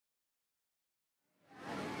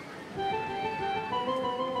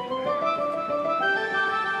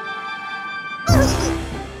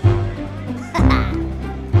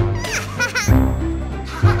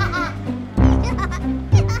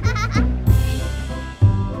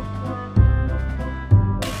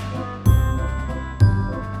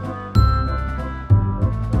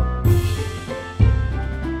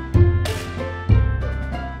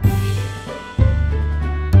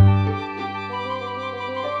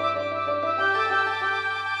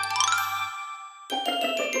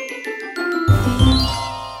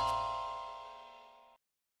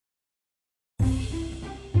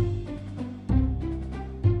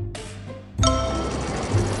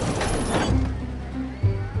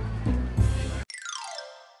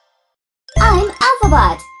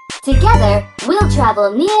robot. Together, we'll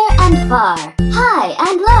travel near and far, high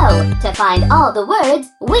and low, to find all the words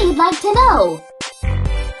we'd like to know.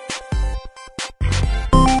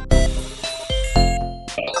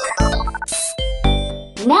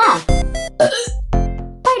 Nap.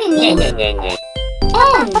 Pardon me. N.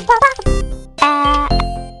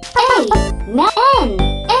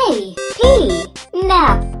 N-A-P.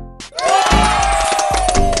 Nap.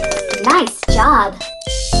 Nice job.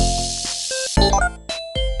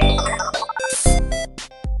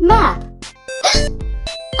 Map.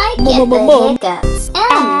 I get the hiccups. M-A-P.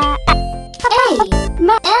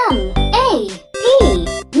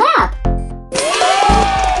 Map.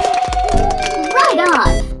 Right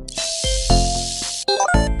on.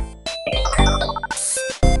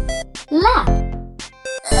 Lap.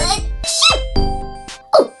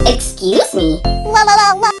 Oh, excuse me. L.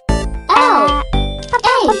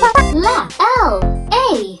 A. Lap.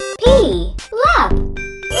 L-A-P. Lap.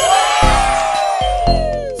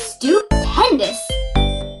 Stupendous.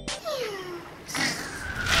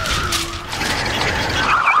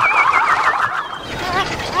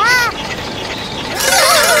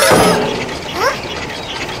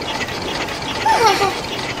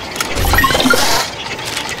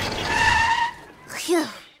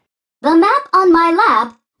 The map on my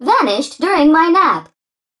lap vanished during my nap.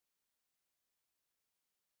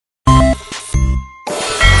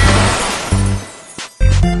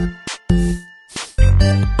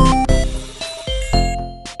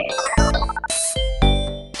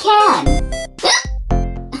 Can.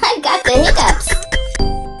 I got the hiccups.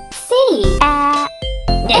 C.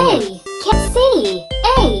 A. C.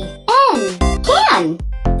 A. N. Can.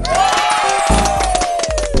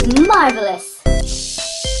 Marvelous.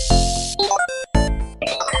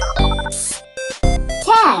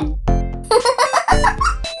 10.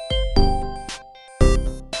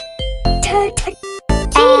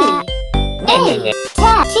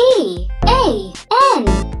 T-A-N.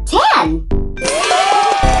 10.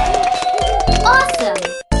 Awesome.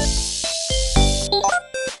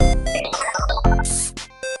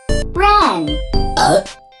 Ran.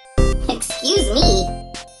 Excuse me.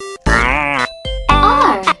 R.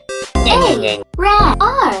 A. Ran.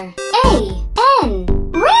 R-A-N.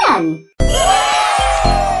 Ran.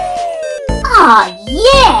 Aw,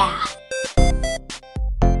 yeah!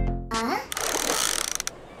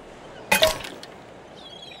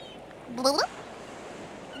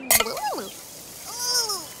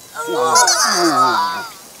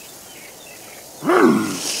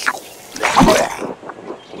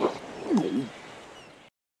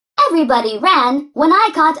 Everybody ran when I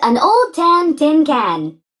caught an old tan tin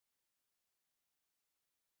can.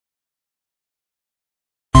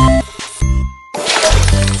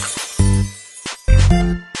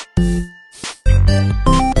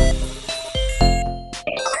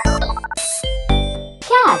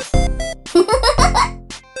 Cat.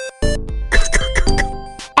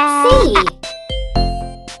 C.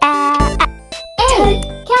 A.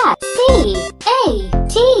 Cat. C. A.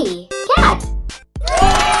 T. Cat.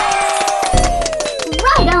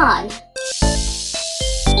 Right on.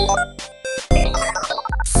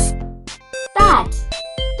 Bat.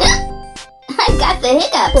 I got the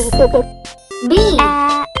hiccups. B.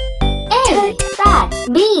 A. Bat.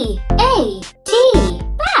 B. A. T.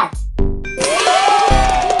 Bat.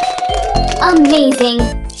 Amazing.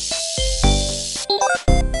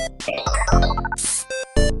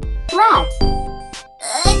 Rat.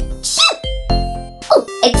 Oh,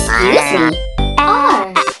 excuse me.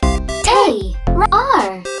 R. A.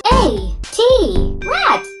 R. A. T.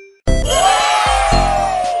 Rat.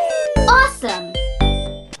 Awesome.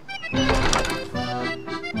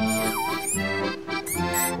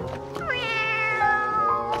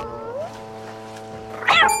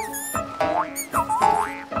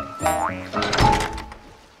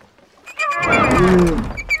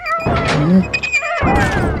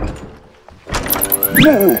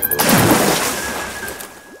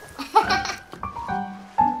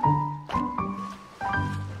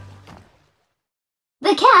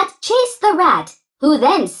 The cat chased the rat, who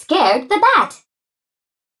then scared the bat.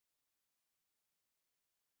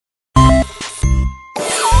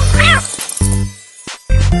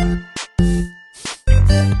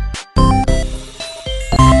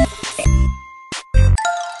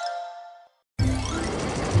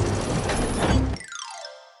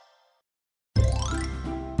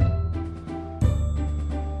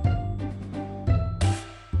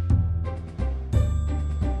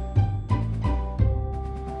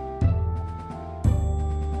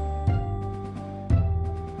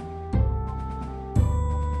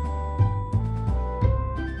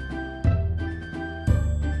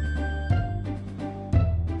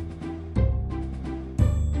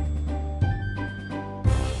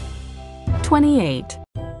 28.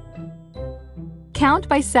 Count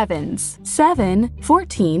by sevens. 7,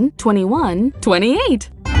 14, 21, 28.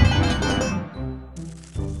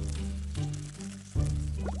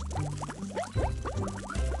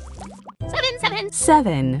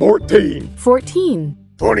 7, 14, 14.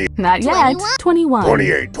 20, Not yet. 21.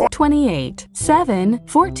 28, 28. 7,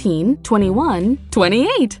 14, 21,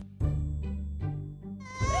 28.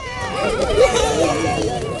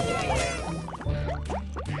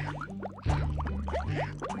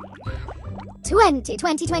 20.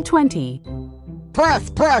 20.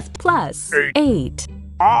 Plus 8.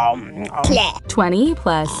 20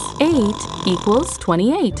 plus 8 equals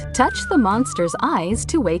 28. Touch the monster's eyes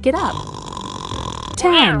to wake it up.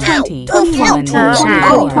 10, 20, 21,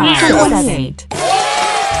 22, 28.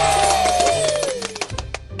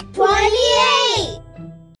 28!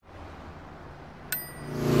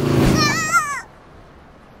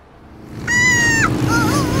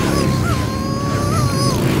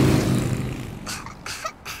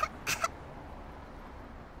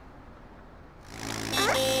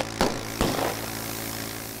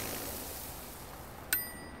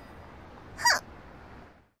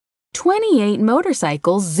 28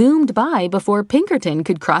 motorcycles zoomed by before Pinkerton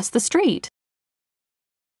could cross the street.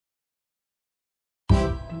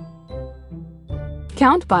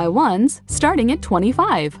 Count by ones, starting at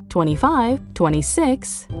 25, 25,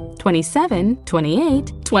 26, 27,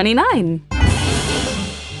 28, 29.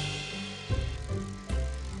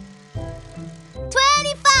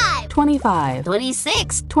 25! 25,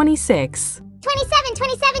 26! 26, 27!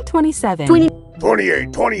 27,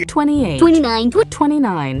 28, 20, 28, 29!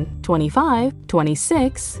 29, 25,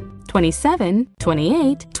 26, 27,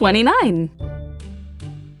 28, 29.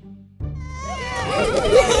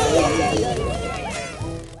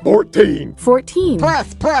 14, 14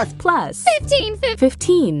 plus, plus 15!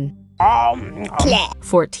 15.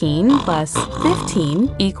 14 plus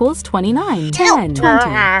 15 equals 29. 10, 20,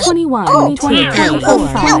 21, 22, 24,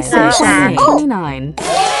 26, 28, 29.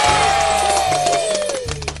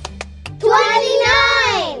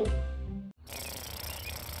 29!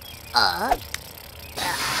 Ah.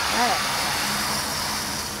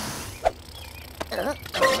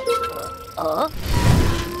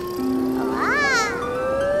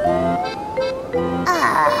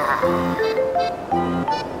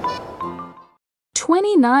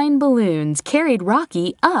 29 balloons carried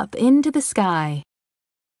Rocky up into the sky.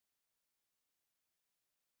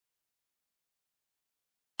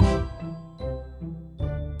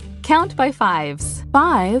 Count by fives.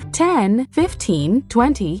 5, 10, 15,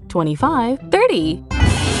 20, 25, 30.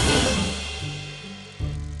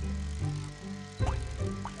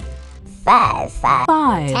 5.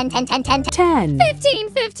 5, 10,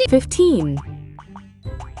 15,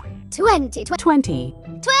 20. 20,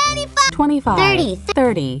 25! 25, 30.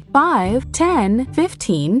 30, 5, 10,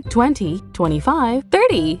 15, 20, 25,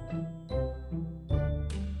 30.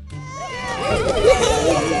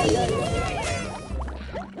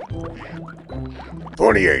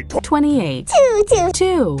 28, 28.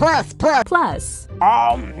 2 plus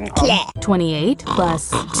 28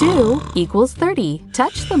 plus 2 equals 30.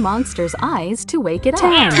 Touch the monster's eyes to wake it up.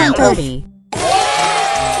 10, 30.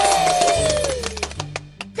 30!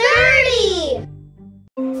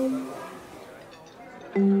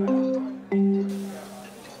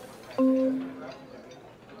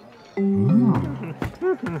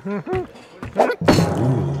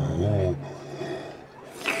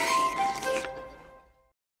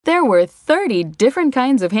 There were 30 different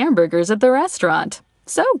kinds of hamburgers at the restaurant,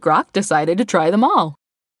 so Grok decided to try them all.